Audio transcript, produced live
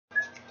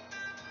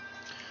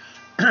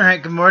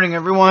Alright, good morning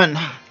everyone.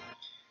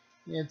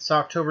 It's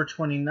October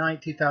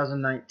 29th,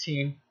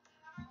 2019,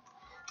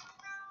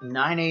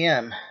 9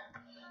 a.m.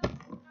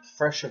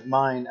 Fresh of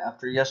mind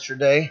after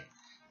yesterday,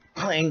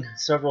 playing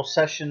several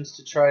sessions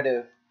to try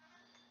to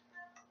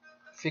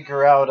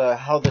figure out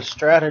how the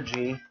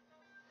strategy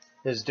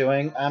is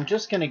doing. I'm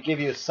just going to give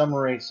you a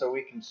summary so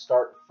we can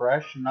start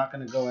fresh. I'm not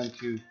going to go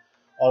into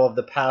all of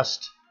the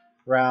past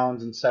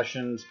rounds and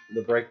sessions,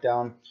 the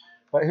breakdown.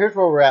 But here's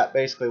where we're at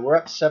basically. We're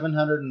at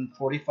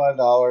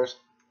 $745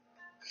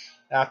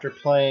 after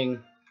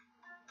playing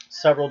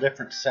several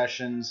different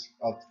sessions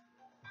of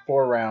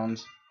 4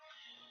 rounds.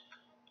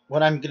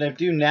 What I'm going to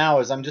do now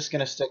is I'm just going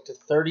to stick to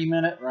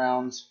 30-minute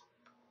rounds.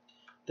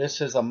 This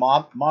is a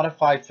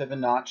modified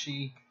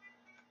Fibonacci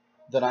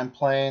that I'm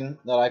playing,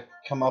 that I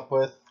come up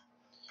with.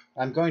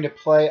 I'm going to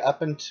play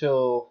up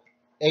until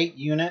 8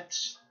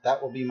 units.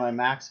 That will be my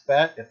max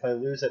bet. If I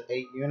lose at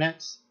 8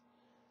 units,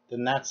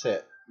 then that's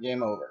it.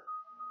 Game over.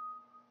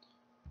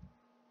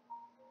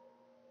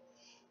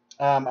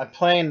 I'm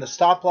playing the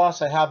stop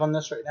loss I have on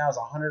this right now is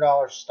a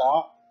 $100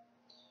 stop.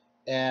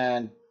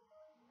 And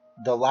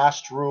the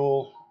last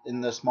rule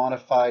in this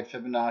modified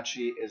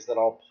Fibonacci is that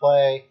I'll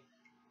play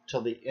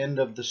till the end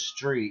of the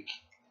streak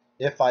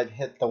if I've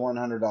hit the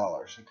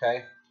 $100.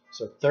 Okay?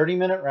 So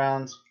 30-minute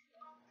rounds,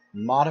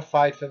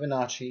 modified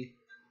Fibonacci,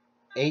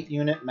 8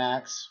 unit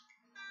max,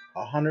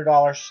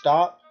 $100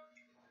 stop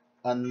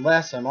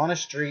unless I'm on a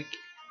streak.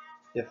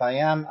 If I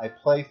am, I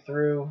play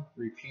through,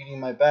 repeating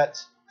my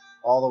bets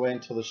all the way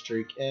until the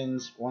streak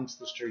ends. Once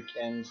the streak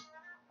ends,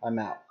 I'm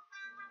out.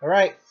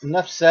 Alright,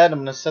 enough said. I'm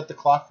going to set the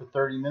clock for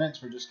 30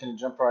 minutes. We're just going to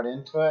jump right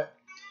into it.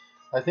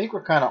 I think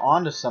we're kind of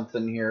onto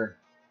something here,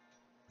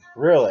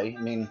 really.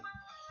 I mean,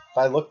 if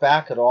I look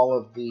back at all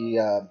of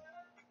the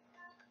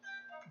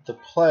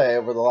play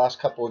over the last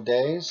couple of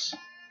days,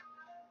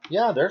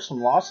 yeah, there's some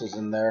losses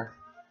in there.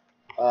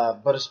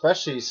 But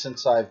especially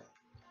since I've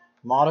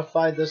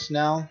modified this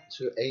now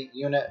to 8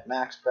 unit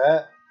max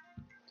bet,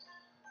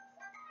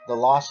 the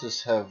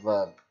losses have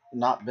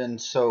not been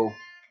so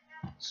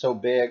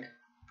big,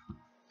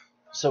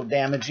 so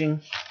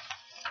damaging.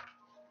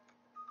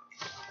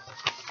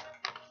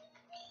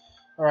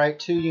 Alright,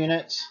 2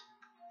 units.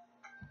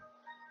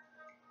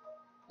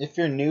 If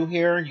you're new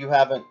here, you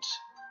haven't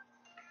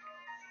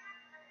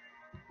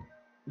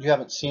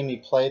seen me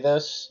play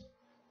this,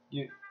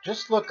 you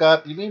just look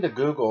up, you need to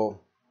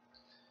Google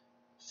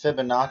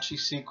Fibonacci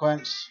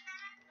sequence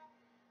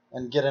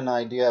and get an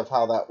idea of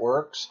how that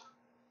works.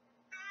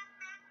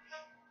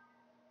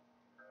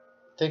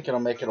 I think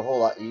it'll make it a whole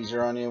lot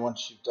easier on you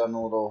once you've done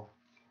a little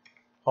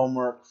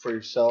homework for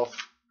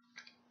yourself.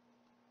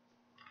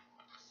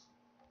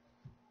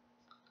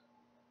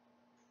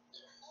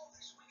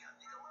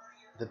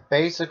 The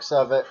basics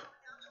of it,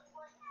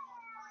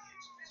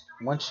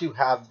 once you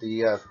have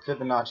the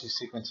Fibonacci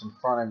sequence in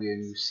front of you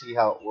and you see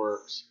how it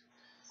works,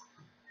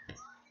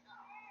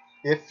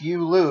 if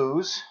you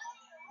lose,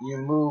 you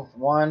move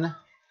 1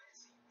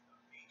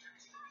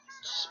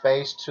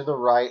 space to the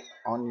right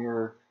on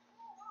your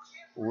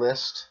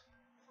list.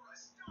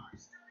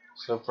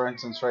 So for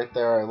instance, right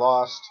there I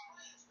lost.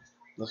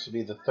 This would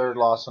be the 3rd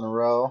loss in a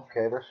row.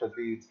 Okay, this would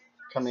be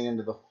coming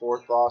into the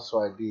 4th loss,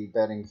 so I'd be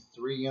betting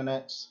 3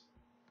 units.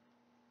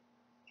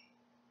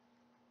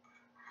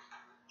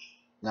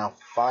 Now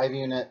 5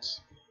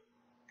 units.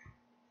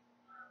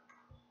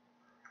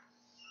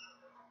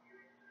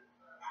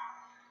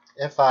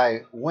 If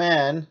I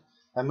win,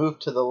 I move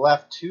to the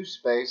left 2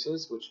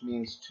 spaces, which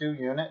means 2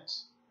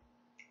 units.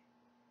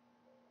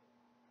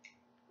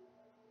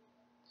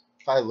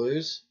 If I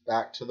lose,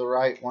 back to the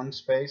right 1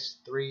 space,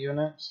 3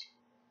 units.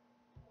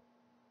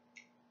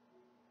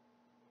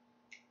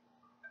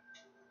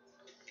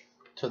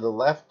 To the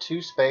left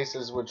 2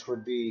 spaces, which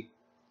would be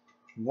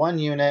 1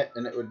 unit,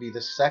 and it would be the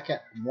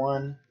second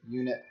 1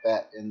 unit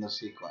bet in the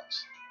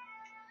sequence.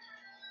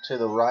 To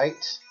the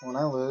right, when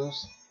I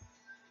lose,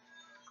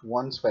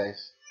 1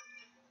 space.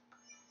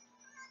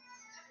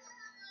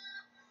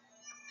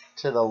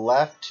 To the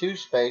left 2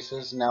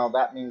 spaces, now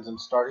that means I'm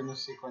starting the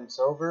sequence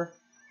over.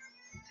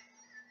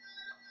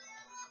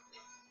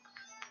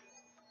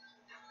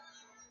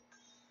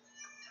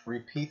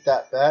 Repeat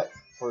that bet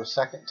for a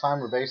second time.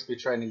 We're basically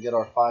trying to get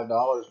our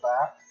 $5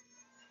 back.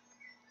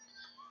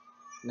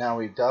 Now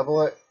we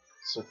double it,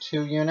 so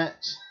 2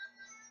 units.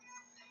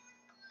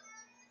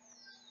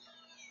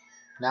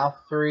 Now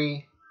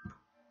 3.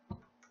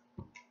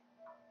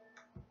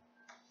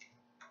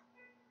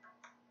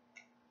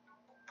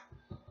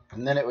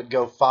 And then it would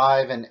go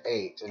 5 and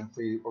 8. And if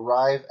we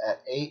arrive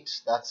at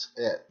 8, that's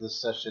it. This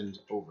session's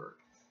over.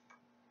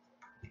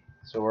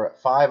 So we're at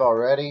 5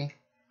 already.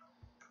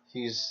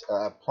 He's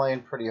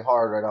playing pretty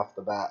hard right off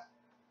the bat.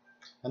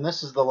 And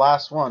this is the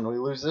last one. We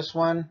lose this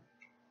one,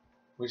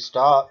 we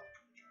stop.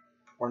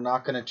 We're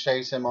not going to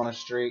chase him on a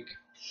streak.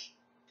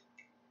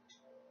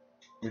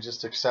 We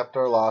just accept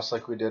our loss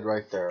like we did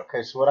right there.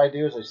 Okay, so what I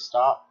do is I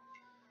stop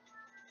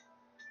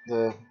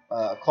the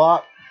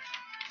clock.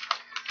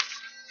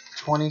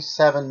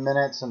 27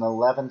 minutes and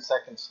 11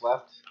 seconds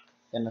left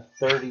in a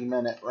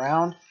 30-minute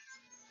round.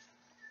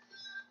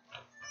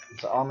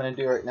 So all I'm going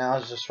to do right now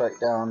is just write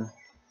down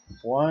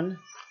 1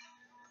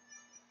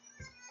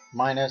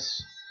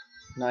 minus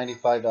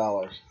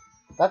 $95.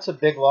 That's a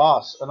big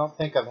loss. I don't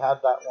think I've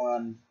had that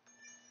one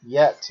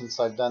yet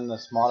since I've done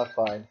this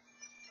modified.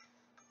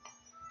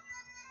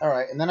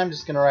 Alright, and then I'm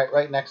just going to write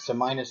right next to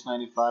minus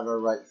 95,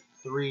 or write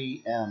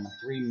 3M,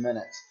 3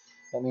 minutes.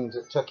 That means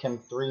it took him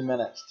 3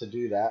 minutes to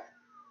do that.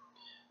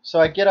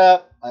 So I get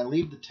up, I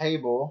leave the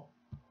table.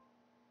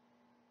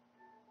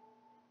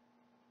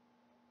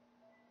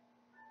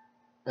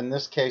 In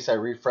this case, I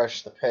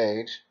refresh the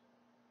page.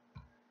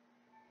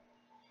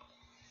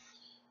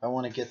 I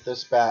want to get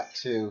this back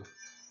to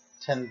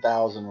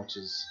 10,000, which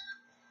is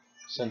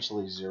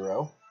essentially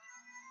 0.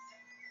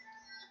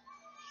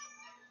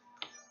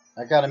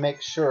 I got to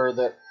make sure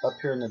that up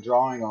here in the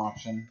drawing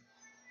option,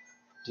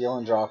 deal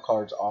and draw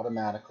cards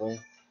automatically.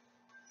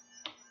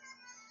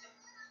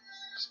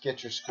 Just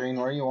get your screen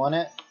where you want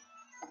it.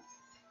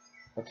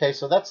 Okay,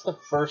 so that's the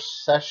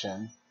first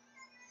session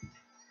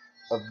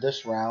of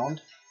this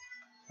round.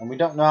 And we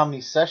don't know how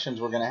many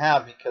sessions we're going to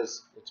have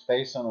because it's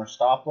based on our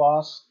stop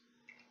loss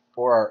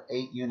or our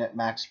 8-unit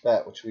max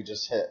bet, which we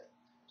just hit.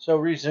 So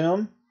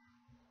resume,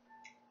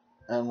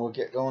 and we'll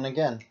get going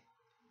again.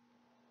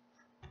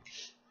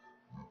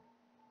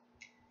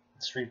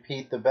 Let's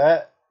repeat the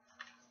bet.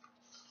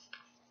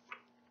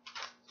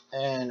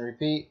 And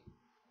repeat.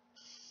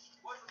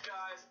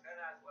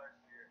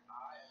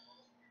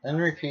 And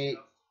repeat.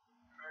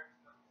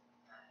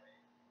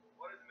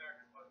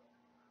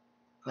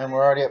 And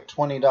we're already up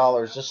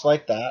 $20 just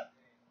like that.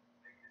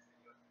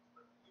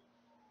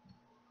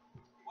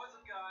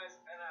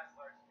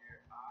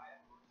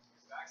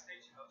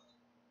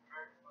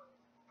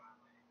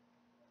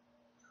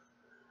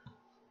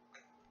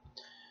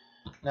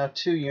 Now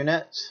 2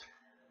 units.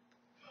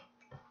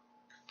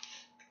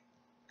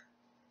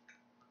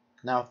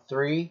 Now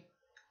 3.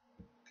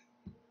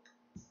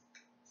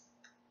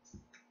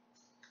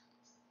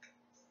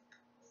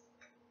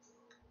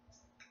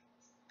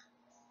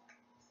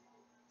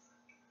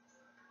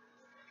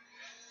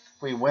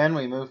 If we win,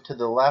 we move to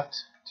the left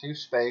 2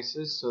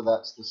 spaces, so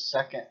that's the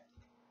second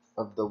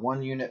of the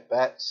 1-unit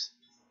bets.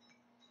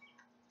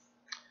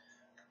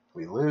 If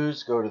we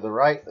lose, go to the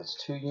right,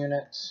 that's 2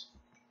 units.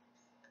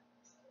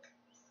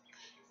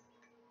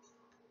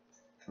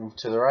 Move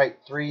to the right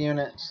 3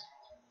 units.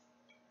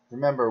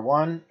 Remember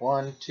 1,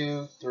 1,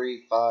 2,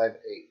 3, 5,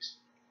 8.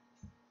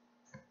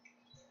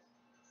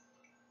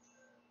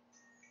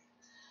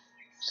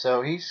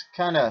 So he's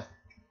kind of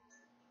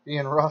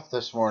being rough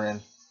this morning.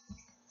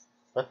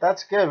 But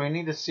that's good. We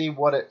need to see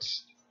what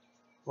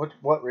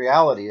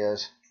reality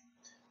is.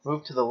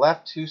 Move to the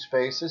left 2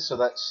 spaces, so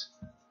that's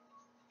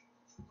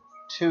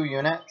 2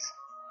 units.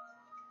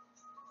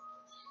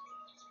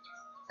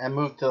 And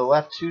move to the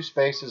left 2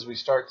 spaces, we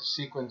start the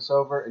sequence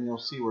over, and you'll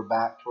see we're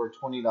back toward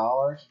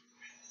 $20.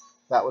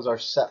 That was our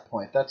set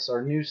point. That's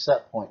our new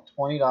set point,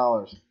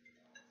 $20.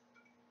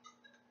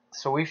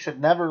 So we should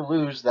never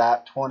lose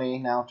that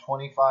now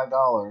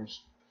 $25.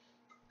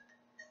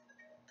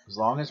 As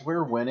long as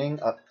we're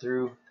winning up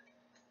through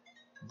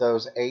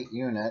those 8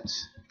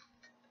 units.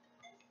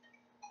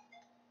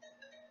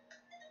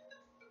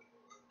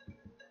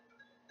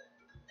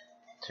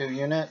 Two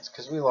units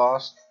because we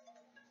lost.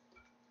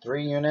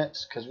 3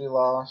 units because we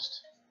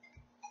lost.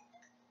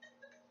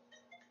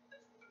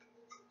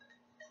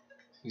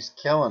 He's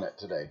killing it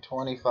today.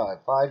 25.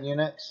 5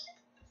 units.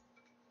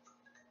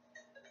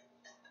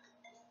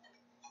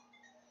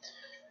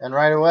 And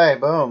right away,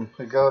 boom,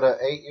 we go to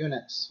 8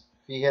 units.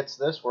 If he hits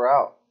this, we're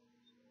out.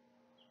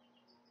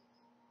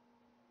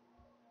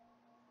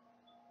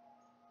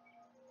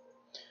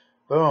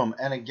 Boom,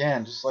 and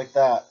again, just like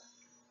that.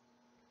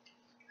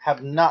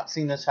 Have not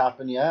seen this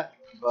happen yet,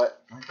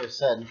 but like I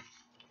said,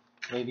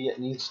 maybe it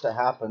needs to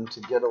happen to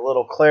get a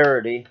little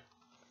clarity,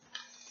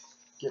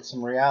 get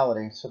some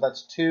reality. So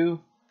that's 2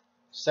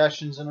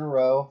 sessions in a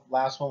row.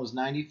 Last one was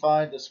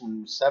 95, this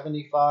one was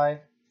 75.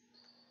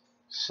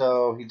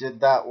 So he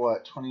did that,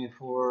 what,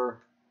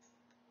 24,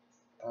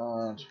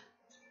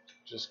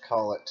 just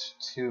call it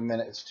 2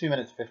 minutes. It's 2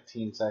 minutes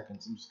 15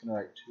 seconds. I'm just going to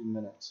write 2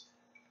 minutes.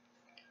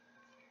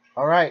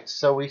 Alright,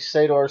 so we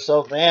say to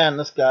ourselves, man,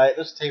 this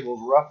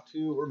table's rough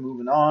too. We're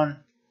moving on.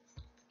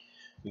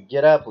 We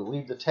get up, we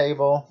leave the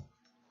table.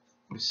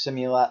 We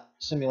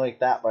simulate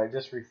that by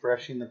just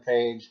refreshing the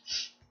page.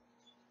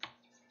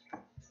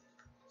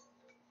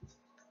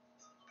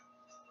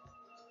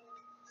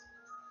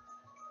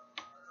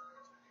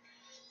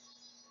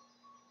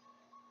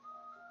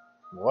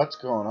 What's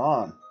going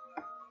on?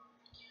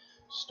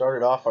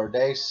 Started off our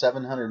day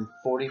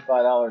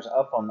 $745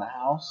 up on the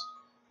house.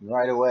 And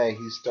right away,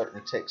 he's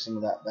starting to take some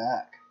of that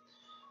back.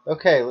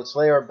 Okay, let's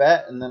lay our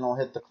bet, and then I'll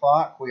hit the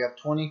clock. We have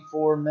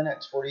 24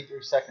 minutes,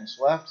 43 seconds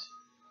left.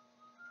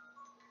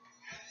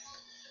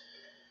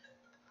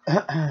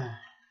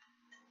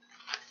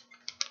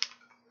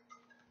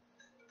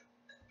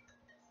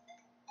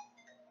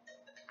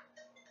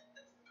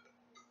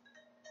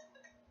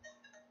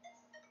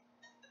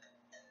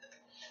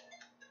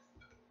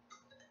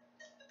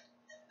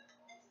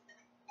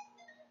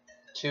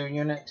 2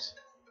 units.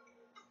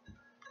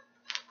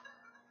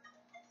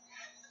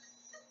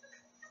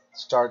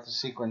 Start the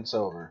sequence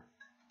over.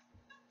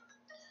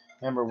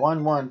 Remember,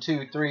 1, 1,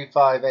 2, 3,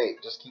 5,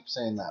 8. Just keep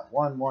saying that.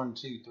 1, 1,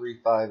 2, 3,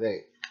 5,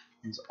 8.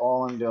 That's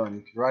all I'm doing.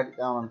 You can write it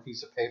down on a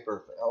piece of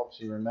paper if it helps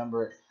you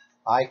remember it.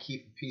 I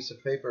keep a piece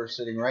of paper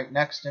sitting right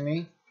next to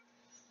me,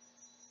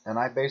 and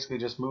I basically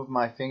just move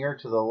my finger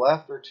to the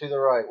left or to the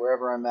right,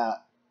 wherever I'm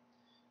at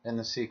in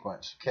the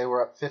sequence. Okay,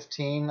 we're up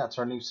 15. That's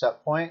our new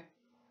set point.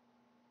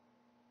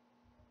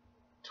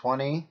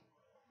 20.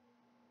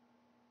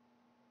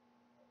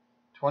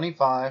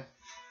 25.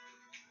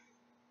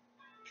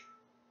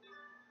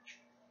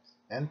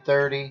 And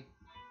 30.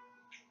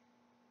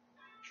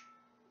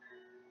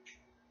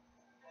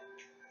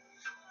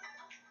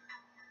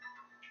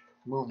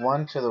 Move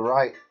 1 to the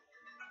right.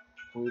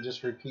 We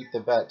just repeat the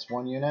bets.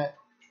 1 unit.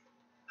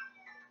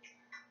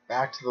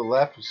 Back to the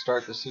left. We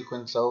start the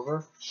sequence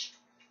over.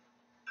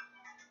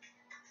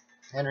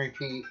 And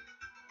repeat.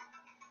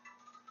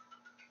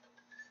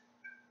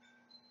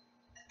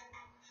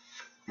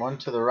 1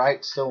 to the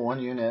right. Still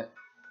 1 unit.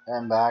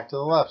 And back to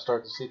the left.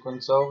 Start the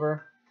sequence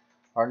over.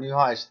 Our new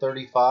high is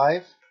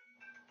 35.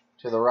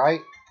 To the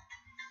right.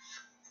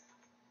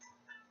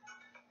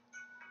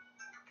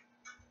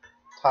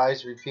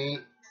 Ties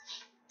repeat.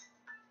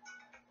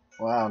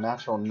 Wow,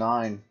 natural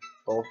 9,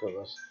 both of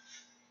us.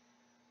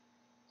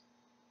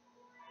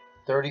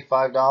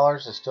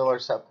 $35 is still our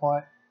set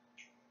point.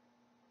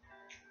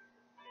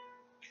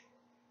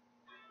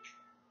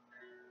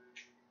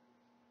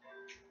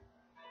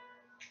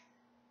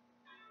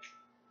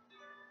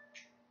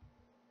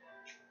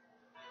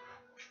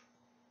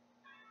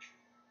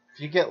 If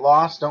you get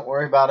lost, don't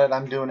worry about it.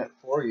 I'm doing it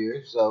for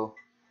you, so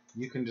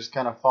you can just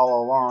kind of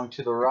follow along.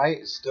 To the right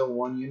is still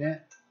 1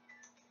 unit.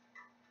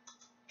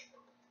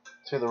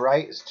 To the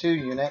right is 2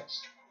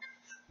 units.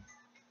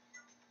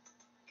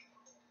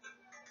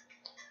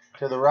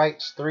 To the right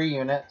is 3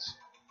 units.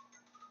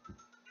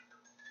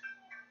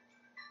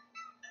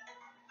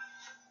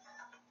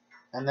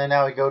 And then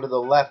now we go to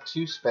the left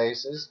 2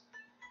 spaces.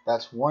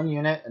 That's 1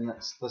 unit, and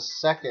that's the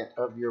second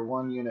of your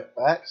 1 unit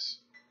bets.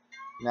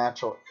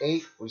 Natural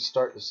 8. We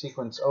start the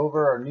sequence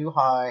over. Our new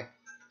high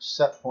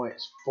set point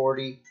is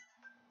 40.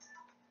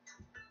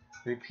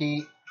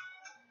 Repeat.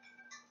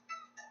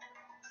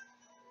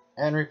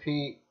 And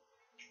repeat.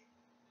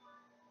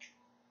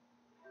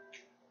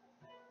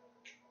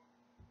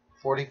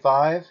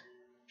 45.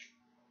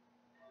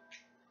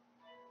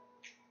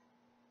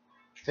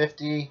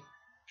 50.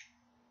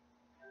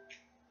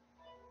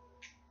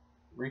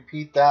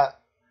 Repeat that.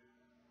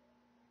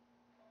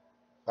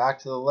 Back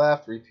to the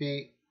left.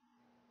 Repeat.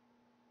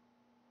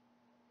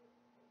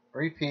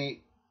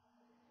 Repeat.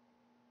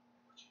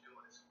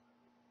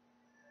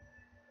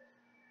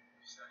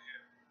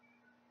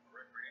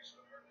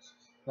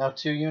 Now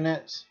 2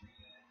 units.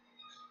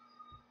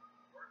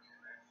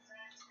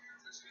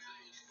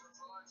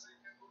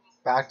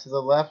 Back to the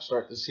left.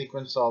 Start the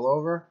sequence all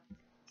over.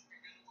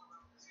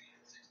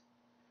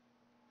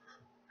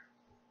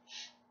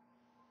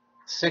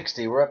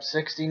 $60. We're up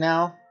 60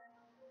 now.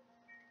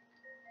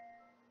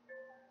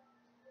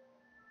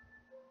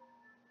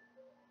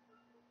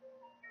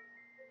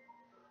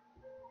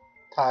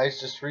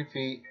 Ties, just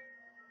repeat.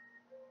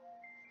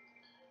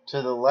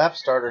 To the left,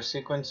 start our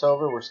sequence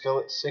over. We're still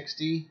at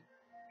 60.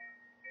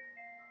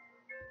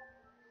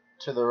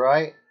 To the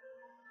right.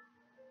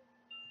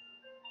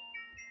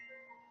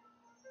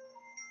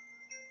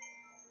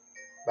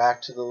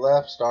 Back to the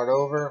left, start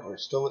over. We're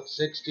still at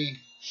 60.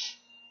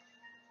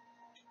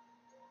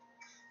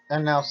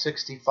 And now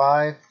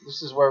 65.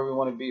 This is where we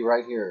want to be,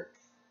 right here.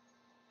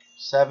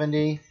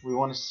 70. We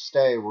want to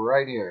stay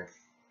right here.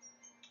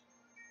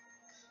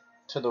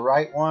 To the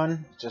right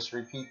one, just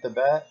repeat the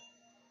bet.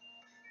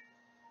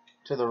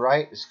 To the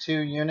right is 2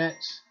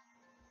 units.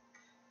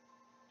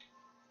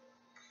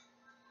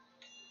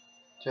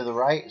 To the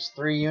right is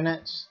 3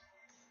 units.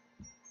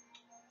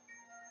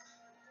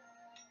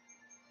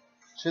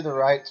 To the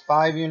right is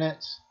 5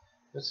 units.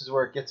 This is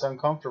where it gets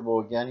uncomfortable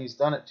again. He's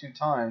done it 2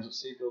 times.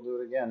 Let's see if he'll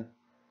do it again.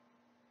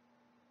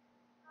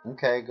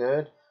 Okay,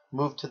 good.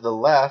 Move to the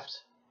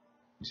left.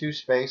 2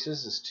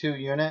 spaces is 2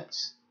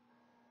 units.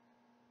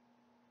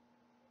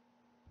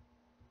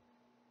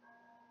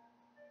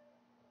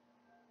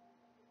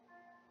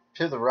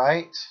 To the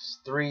right is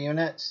 3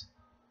 units.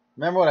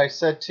 Remember what I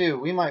said too.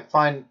 We might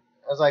find,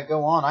 as I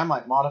go on, I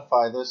might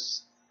modify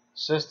this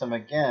system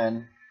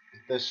again,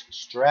 this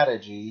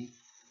strategy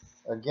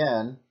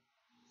again,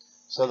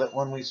 so that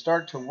when we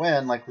start to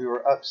win, like we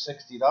were up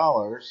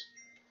 $60,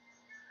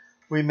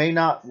 we may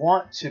not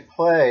want to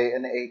play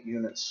an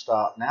 8-unit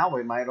stop. Now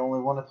we might only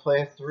want to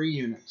play a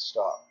 3-unit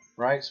stop,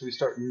 right? So we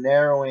start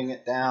narrowing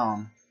it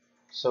down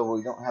so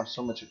we don't have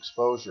so much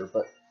exposure.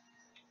 But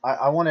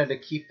I wanted to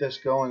keep this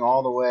going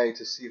all the way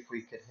to see if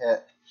we could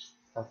hit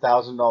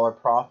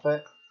 $1,000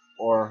 profit,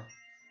 or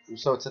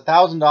so it's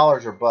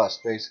 $1,000 or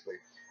bust basically.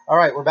 All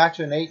right, we're back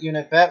to an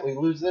 8-unit bet. We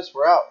lose this,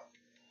 we're out,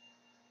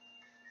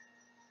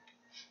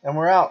 and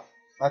we're out.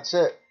 That's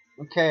it.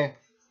 Okay.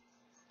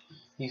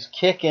 He's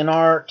kicking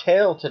our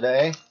tail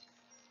today.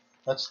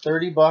 That's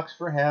 $30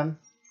 for him.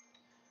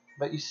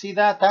 But you see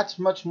that? That's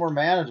much more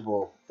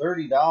manageable.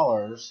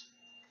 $30.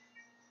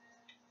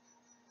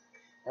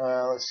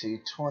 Let's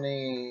see.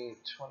 20,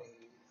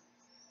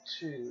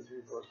 22,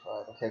 3, 4,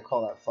 5. Okay,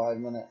 call that 5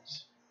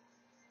 minutes.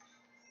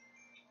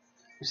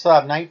 We still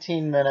have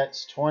 19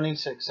 minutes,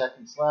 26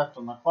 seconds left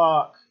on the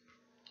clock.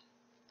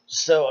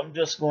 So I'm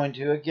just going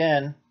to,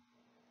 again,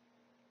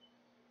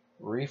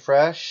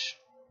 refresh.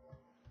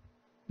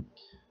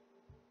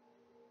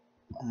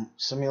 I'm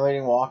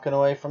simulating walking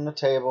away from the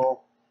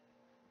table.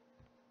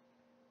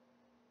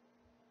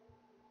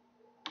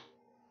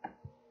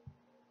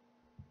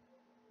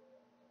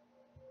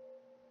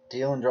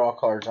 Deal and draw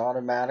cards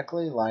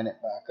automatically. Line it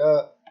back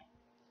up.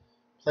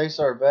 Place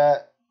our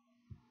bet.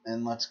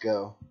 And let's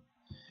go.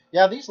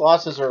 Yeah, these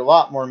losses are a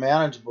lot more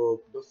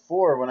manageable.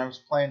 Before, when I was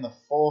playing the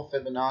full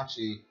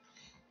Fibonacci,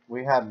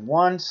 we had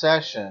one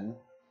session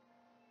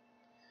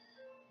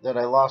that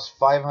I lost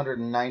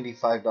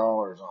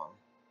 $595 on.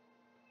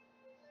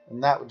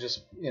 And that would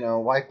just,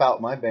 wipe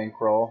out my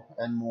bankroll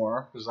and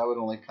more, because I would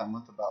only come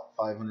with about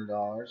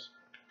 $500.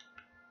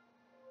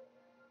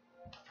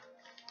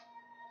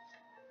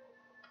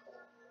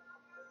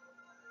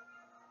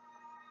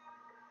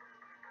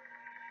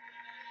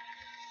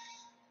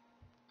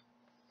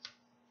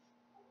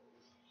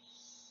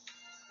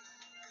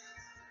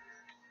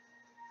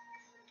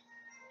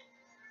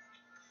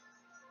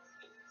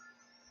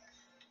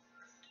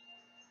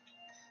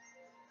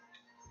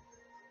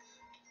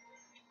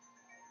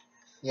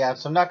 Yeah,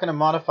 so I'm not going to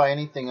modify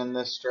anything in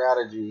this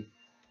strategy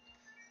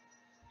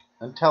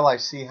until I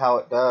see how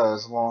it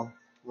does long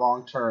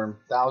term.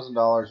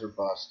 $1,000 or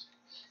bust.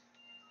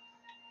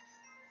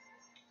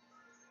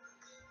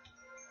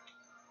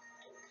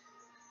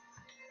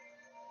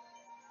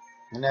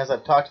 And as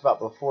I've talked about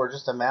before,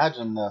 just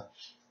imagine the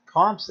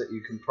comps that you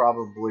can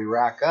probably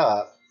rack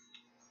up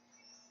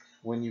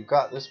when you've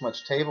got this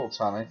much table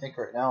time. I think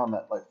right now I'm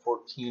at like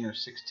 14 or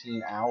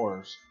 16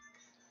 hours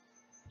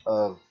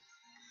of,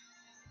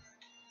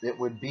 it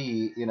would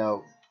be,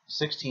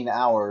 16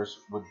 hours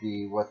would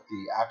be what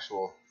the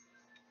actual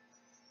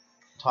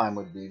time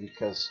would be,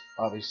 because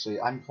obviously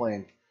I'm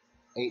playing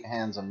 8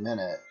 hands a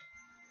minute,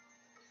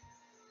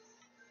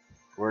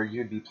 where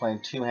you'd be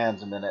playing 2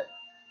 hands a minute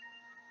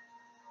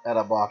at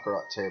a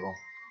Baccarat table.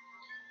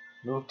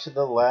 Move to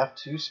the left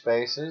 2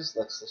 spaces.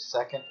 That's the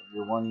second of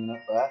your 1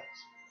 unit bets.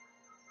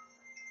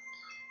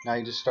 Now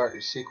you just start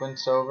your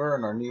sequence over,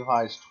 and our new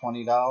high is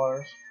 $20,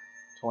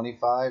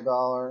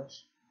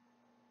 $25,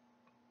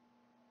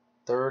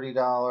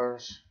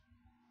 $30.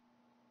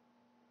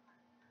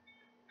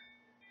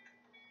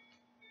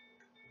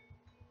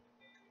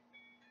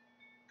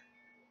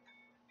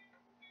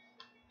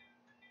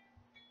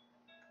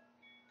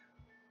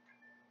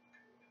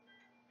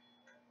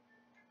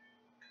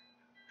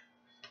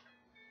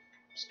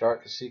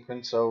 Start the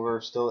sequence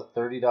over, still at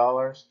 $30.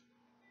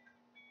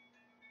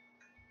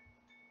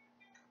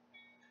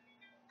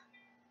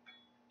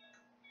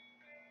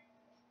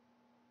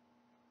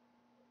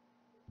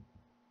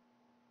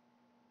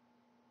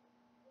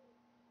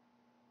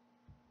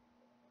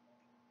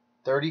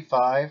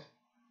 $35.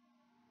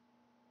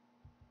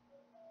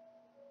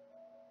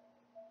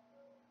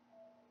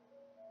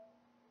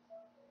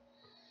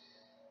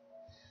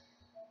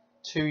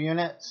 Two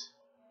units.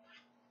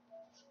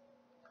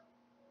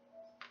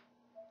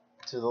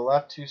 To the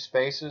left 2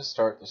 spaces,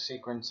 start the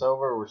sequence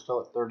over. We're still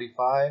at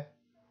 35.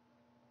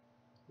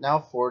 Now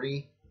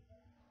 40.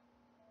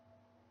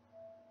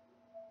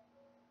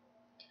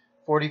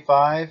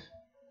 45.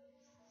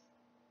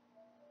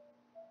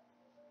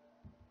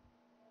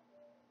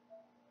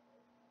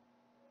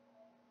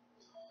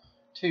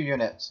 Two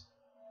units.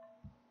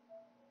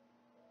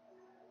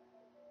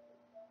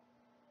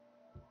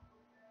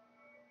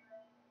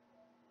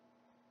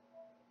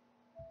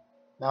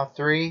 Now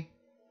 3.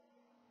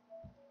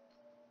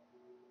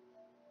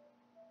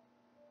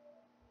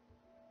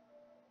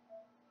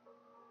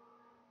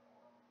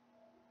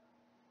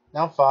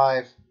 Now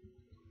 5.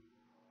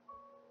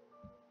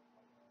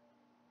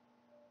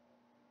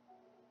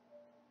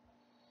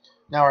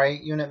 Now our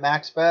 8 unit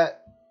max bet.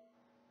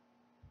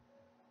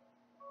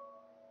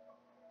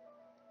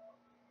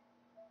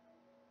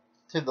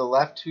 To the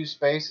left 2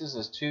 spaces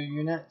is 2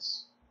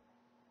 units.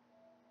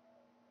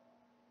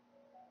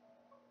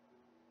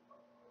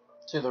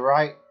 To the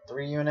right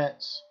 3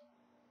 units.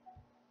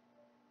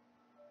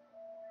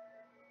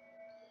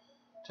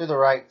 To the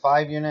right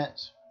 5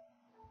 units.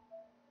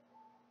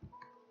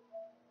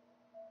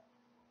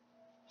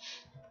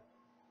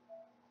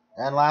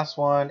 And last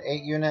one,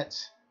 8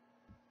 units.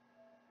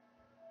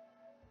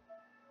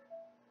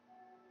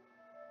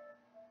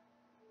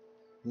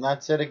 And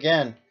that's it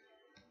again.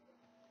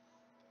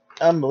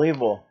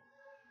 Unbelievable.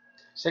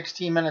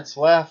 16 minutes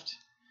left.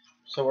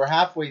 So we're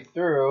halfway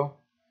through.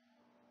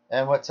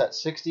 And what's that,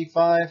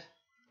 65?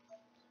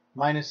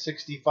 Minus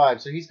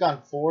 65. So he's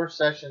gone 4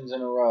 sessions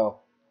in a row.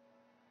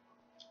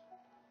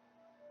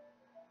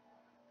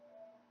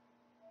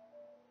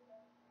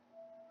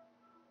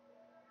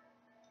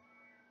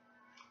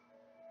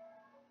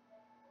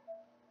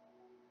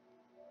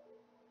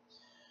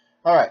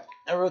 Alright,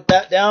 I wrote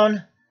that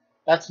down.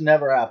 That's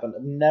never happened.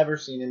 I've never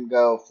seen him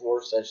go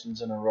 4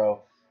 sessions in a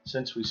row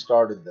since we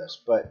started this.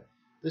 But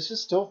this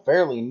is still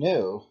fairly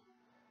new.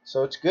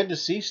 So it's good to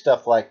see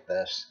stuff like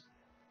this.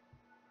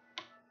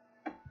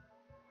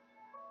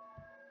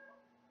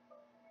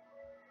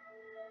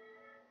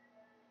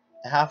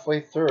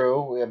 Halfway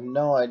through, we have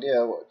no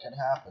idea what can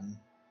happen.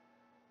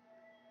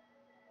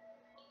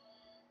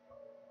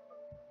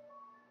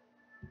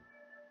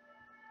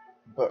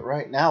 But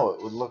right now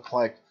it would look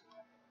like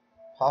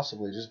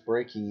possibly just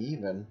breaking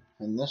even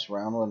in this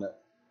round, wouldn't it?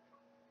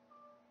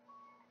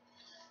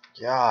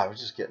 God, we're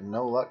just getting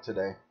no luck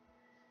today.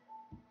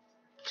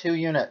 2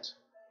 units.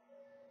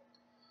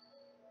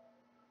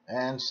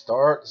 And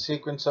start the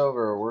sequence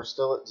over. We're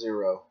still at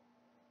 0.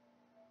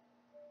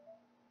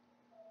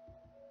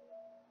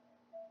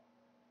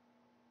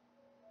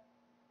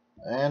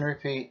 And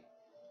repeat.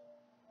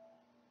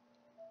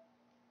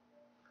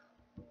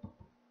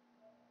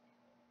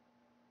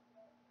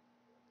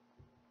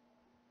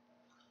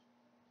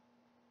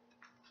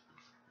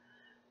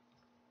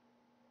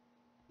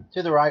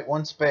 To the right,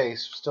 1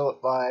 space. Still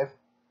at 5.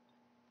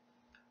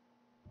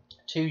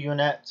 2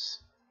 units.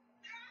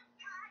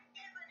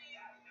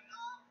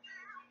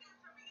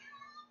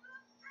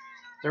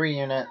 3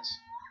 units.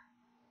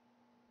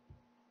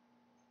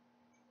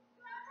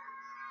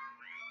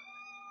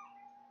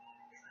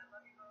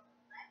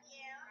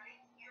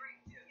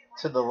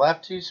 To the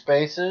left, 2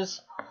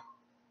 spaces.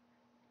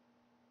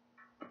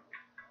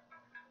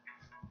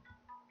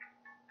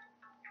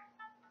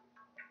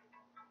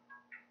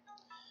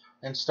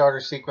 And starter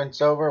sequence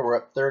over. We're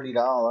up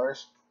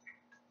 $30.